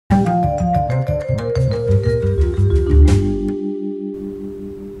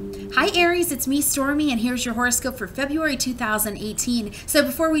Hi Aries, it's me Stormie, and here's your horoscope for February 2018. So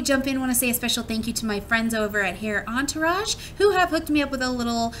before we jump in, I want to say a special thank you to my friends over at Hair Entourage who have hooked me up with a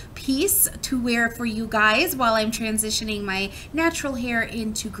little piece to wear for you guys while I'm transitioning my natural hair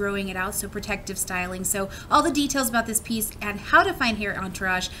into growing it out, so protective styling. So all the details about this piece and how to find Hair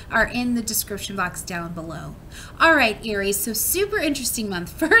Entourage are in the description box down below. All right, Aries, so super interesting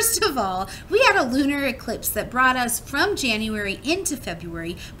month. First of all, we had a lunar eclipse that brought us from January into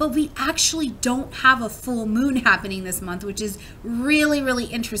February, but we actually don't have a full moon happening this month, which is really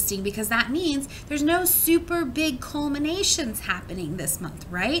interesting because that means there's no super big culminations happening this month,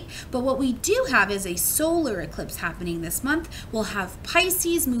 right? But what we do have is a solar eclipse happening this month. We'll have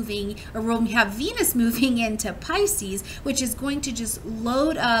Pisces moving, or we'll have Venus moving into Pisces, which is going to just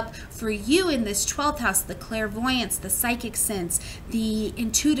load up for you in this 12th house, the clairvoyance, the psychic sense, the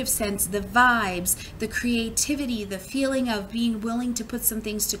intuitive sense, the vibes, the creativity, the feeling of being willing to put some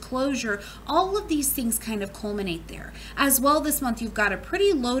things to closure. All of these things kind of culminate there. As well, this month you've got a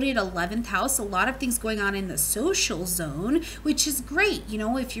pretty loaded 11th house, a lot of things going on in the social zone, which is great. You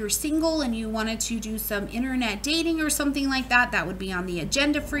know, if you're single and you wanted to do some internet dating or something like that, that would be on the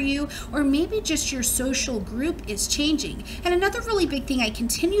agenda for you. Or maybe just your social group is changing. And another really big thing I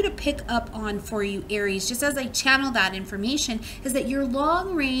continue to pick up on for you, Aries, just as I channel that information, is that your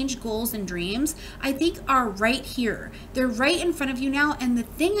long range goals and dreams, I think, are right here. They're right in front of you now, and the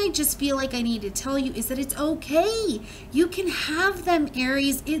thing I just feel like I need to tell you is that it's okay. You can have them,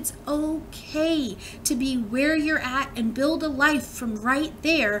 Aries. It's okay to be where you're at and build a life from right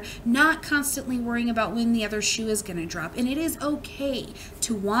there, not constantly worrying about when the other shoe is going to drop. And it is okay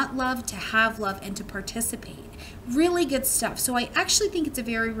to want love, to have love, and to participate. Really good stuff. So I actually think it's a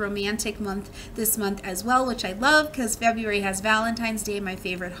very romantic month this month as well, which I love because February has Valentine's Day, my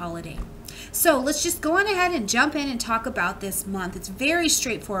favorite holiday. So let's just go on ahead and jump in and talk about this month. It's very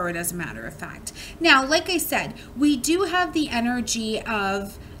straightforward, as a matter of fact. Now, like I said, we do have the energy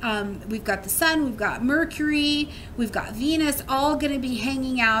of we've got the sun, we've got Mercury, we've got Venus, all going to be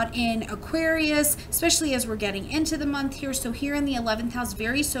hanging out in Aquarius, especially as we're getting into the month here. So here in the 11th house,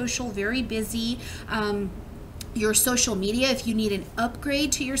 very social, very busy. Your social media, if you need an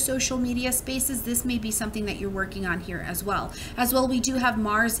upgrade to your social media spaces, this may be something that you're working on here as well. We do have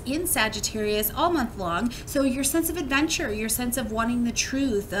Mars in Sagittarius all month long, so your sense of adventure, your sense of wanting the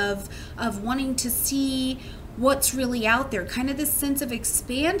truth, of wanting to see what's really out there, kind of this sense of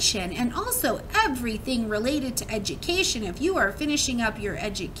expansion, and also everything related to education. If you are finishing up your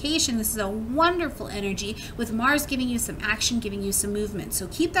education, this is a wonderful energy with Mars giving you some action, giving you some movement. So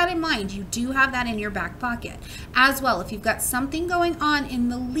keep that in mind. You do have that in your back pocket. As well, if you've got something going on in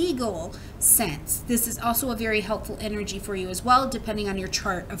the legal sense, this is also a very helpful energy for you as well, depending on your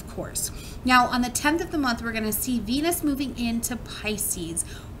chart, of course. Now, on the 10th of the month, we're going to see Venus moving into Pisces.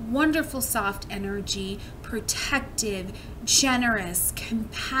 Wonderful soft energy, protective, generous,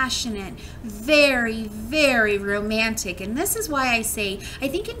 compassionate, very romantic. And this is why I say, I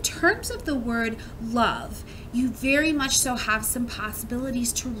think in terms of the word love, you very much so have some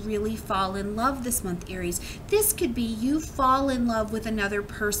possibilities to really fall in love this month, Aries. This could be you fall in love with another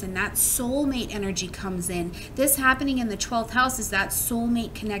person. That soulmate energy comes in. This happening in the 12th house is that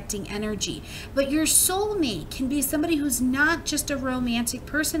soulmate connecting energy. But your soulmate can be somebody who's not just a romantic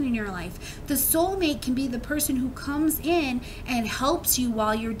person in your life. The soulmate can be the person who comes in and helps you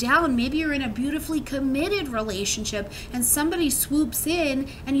while you're down. Maybe you're in a beautifully committed relationship and somebody swoops in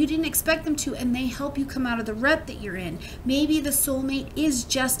and you didn't expect them to, and they help you come out of the rut that you're in. Maybe the soulmate is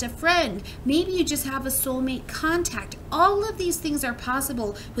just a friend. Maybe you just have a soulmate contact. All of these things are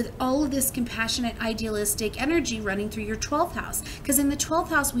possible with all of this compassionate, idealistic energy running through your 12th house. Because in the 12th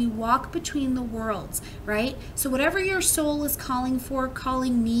house, we walk between the worlds, right? So whatever your soul is calling for,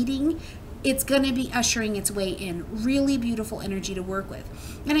 needing, it's going to be ushering its way in. Really beautiful energy to work with.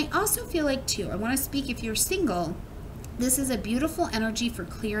 And I also feel like, too, I want to speak if you're single, this is a beautiful energy for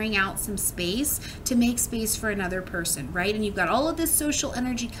clearing out some space to make space for another person, right? And you've got all of this social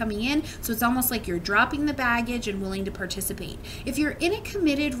energy coming in, so it's almost like you're dropping the baggage and willing to participate. If you're in a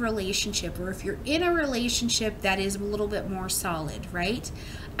committed relationship, or if you're in a relationship that is a little bit more solid, right?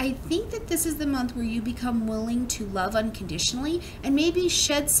 I think that this is the month where you become willing to love unconditionally and maybe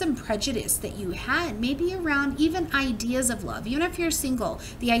shed some prejudice that you had, maybe around even ideas of love. Even if you're single,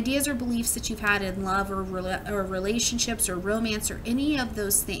 the ideas or beliefs that you've had in love or relationship relationships or romance or any of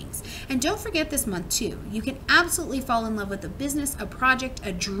those things. And don't forget this month too, you can absolutely fall in love with a business, a project,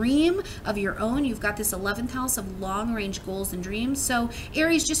 a dream of your own. You've got this 11th house of long range goals and dreams. So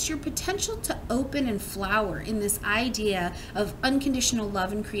Aries, just your potential to open and flower in this idea of unconditional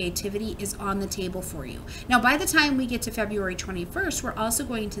love and creativity is on the table for you. Now, by the time we get to February 21st, we're also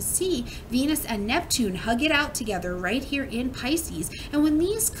going to see Venus and Neptune hug it out together right here in Pisces. And when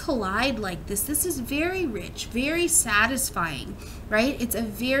these collide like this is very rich, very satisfying, right? It's a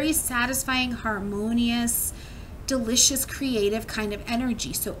very satisfying, harmonious, delicious, creative kind of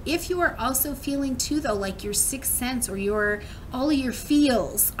energy. So if you are also feeling too though like your sixth sense or all of your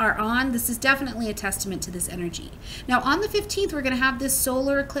feels are on, this is definitely a testament to this energy. Now on the 15th, we're going to have this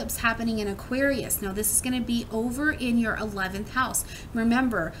solar eclipse happening in Aquarius. Now this is going to be over in your 11th house.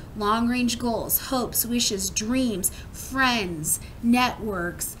 Remember, long range goals, hopes, wishes, dreams, friends,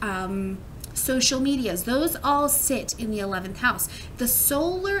 networks, social medias, those all sit in the 11th house. The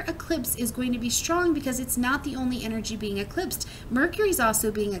solar eclipse is going to be strong because it's not the only energy being eclipsed. Mercury's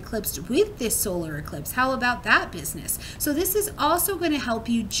also being eclipsed with this solar eclipse. How about that business? So this is also going to help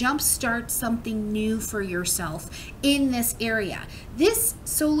you jumpstart something new for yourself in this area. This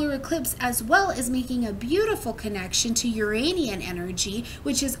solar eclipse as well is making a beautiful connection to Uranian energy,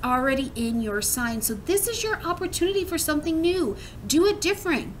 which is already in your sign. So this is your opportunity for something new. Do it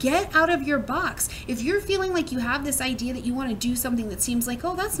different. Get out of your box. If you're feeling like you have this idea that you want to do something that seems like,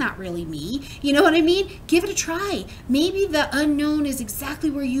 oh, that's not really me, you know what I mean? Give it a try. Maybe the unknown is exactly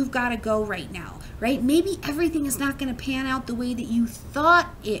where you've got to go right now, right? Maybe everything is not going to pan out the way that you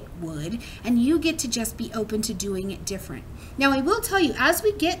thought it would, and you get to just be open to doing it different. Now, I will tell you, as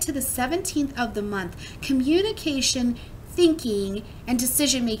we get to the 17th of the month, communication, thinking, and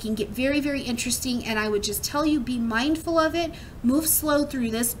decision making get very, very interesting, and I would just tell you, be mindful of it. Move slow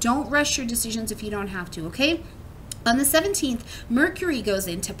through this. Don't rush your decisions if you don't have to, okay? On the 17th, Mercury goes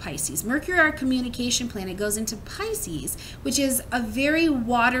into Pisces. Mercury, our communication planet, goes into Pisces, which is a very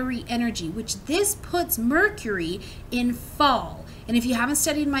watery energy, which this puts Mercury in fall. And if you haven't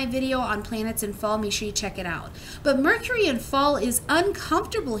studied my video on planets in fall, make sure you check it out. But Mercury in fall is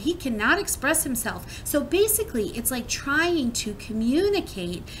uncomfortable. He cannot express himself. So basically, it's like trying to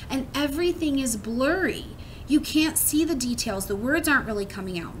communicate and everything is blurry. You can't see the details. The words aren't really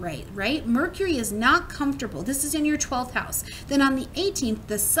coming out right? Mercury is not comfortable. This is in your 12th house. Then on the 18th,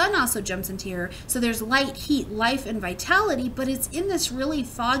 the sun also jumps into here. So there's light, heat, life, and vitality, but it's in this really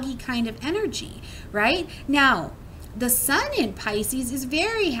foggy kind of energy, right? Now, the sun in Pisces is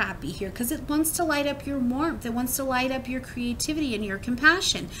very happy here because it wants to light up your warmth. It wants to light up your creativity and your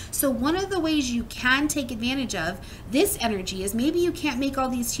compassion. So one of the ways you can take advantage of this energy is maybe you can't make all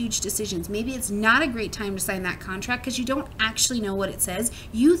these huge decisions. Maybe it's not a great time to sign that contract because you don't actually know what it says.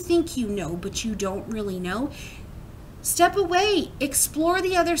 You think you know, but you don't really know. Step away, explore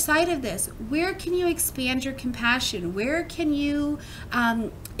the other side of this. Where can you expand your compassion? Where can you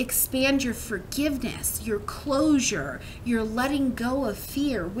expand your forgiveness, your closure, your letting go of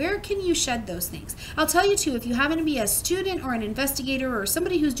fear? Where can you shed those things? I'll tell you too, if you happen to be a student or an investigator or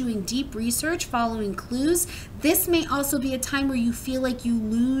somebody who's doing deep research, following clues, this may also be a time where you feel like you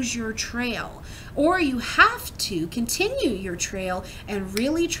lose your trail, or you have to continue your trail and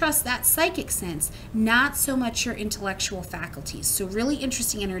really trust that psychic sense, not so much your intellectual faculties. So really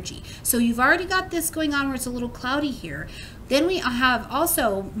interesting energy. So you've already got this going on where it's a little cloudy here. Then we have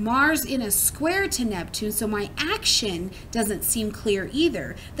also Mars in a square to Neptune, so my action doesn't seem clear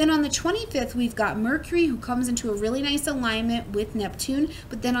either. Then on the 25th, we've got Mercury, who comes into a really nice alignment with Neptune,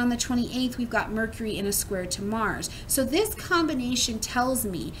 but then on the 28th, we've got Mercury in a square to Mars. So this combination tells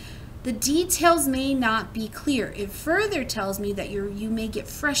me the details may not be clear. It further tells me that you may get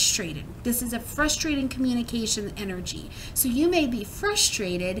frustrated. This is a frustrating communication energy. So you may be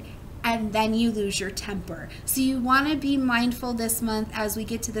frustrated and then you lose your temper. So you want to be mindful this month as we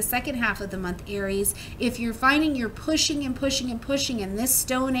get to the second half of the month, Aries. If you're finding you're pushing and pushing and pushing and this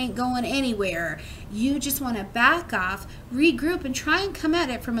stone ain't going anywhere, you just want to back off, regroup, and try and come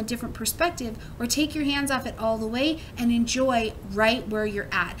at it from a different perspective, or take your hands off it all the way and enjoy right where you're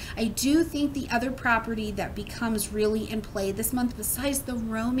at. I do think the other property that becomes really in play this month, besides the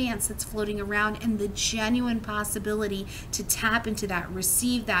romance that's floating around and the genuine possibility to tap into that,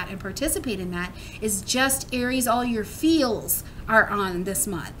 receive that, and participate in that, is just Aries, all your feels are on this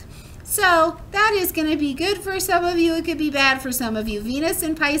month. So that is going to be good for some of you. It could be bad for some of you. Venus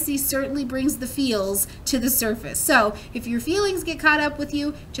in Pisces certainly brings the feels to the surface. So if your feelings get caught up with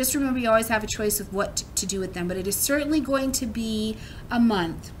you, just remember you always have a choice of what to do with them. But it is certainly going to be a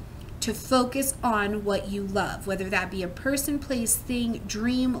month to focus on what you love, whether that be a person, place, thing,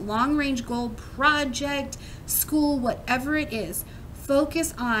 dream, long-range goal, project, school, whatever it is.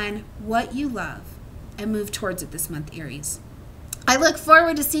 Focus on what you love and move towards it this month, Aries. I look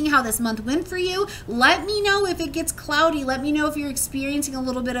forward to seeing how this month went for you. Let me know if it gets cloudy. Let me know if you're experiencing a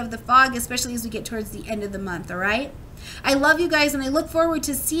little bit of the fog, especially as we get towards the end of the month, all right? I love you guys, and I look forward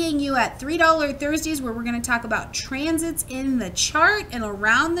to seeing you at $3 Thursdays, where we're going to talk about transits in the chart and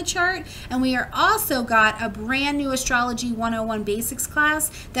around the chart. And we are also got a brand new Astrology 101 Basics class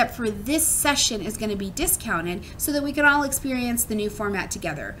that for this session is going to be discounted so that we can all experience the new format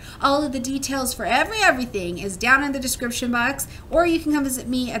together. All of the details for everything is down in the description box, or you can come visit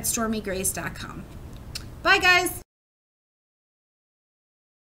me at stormiegrace.com. Bye, guys.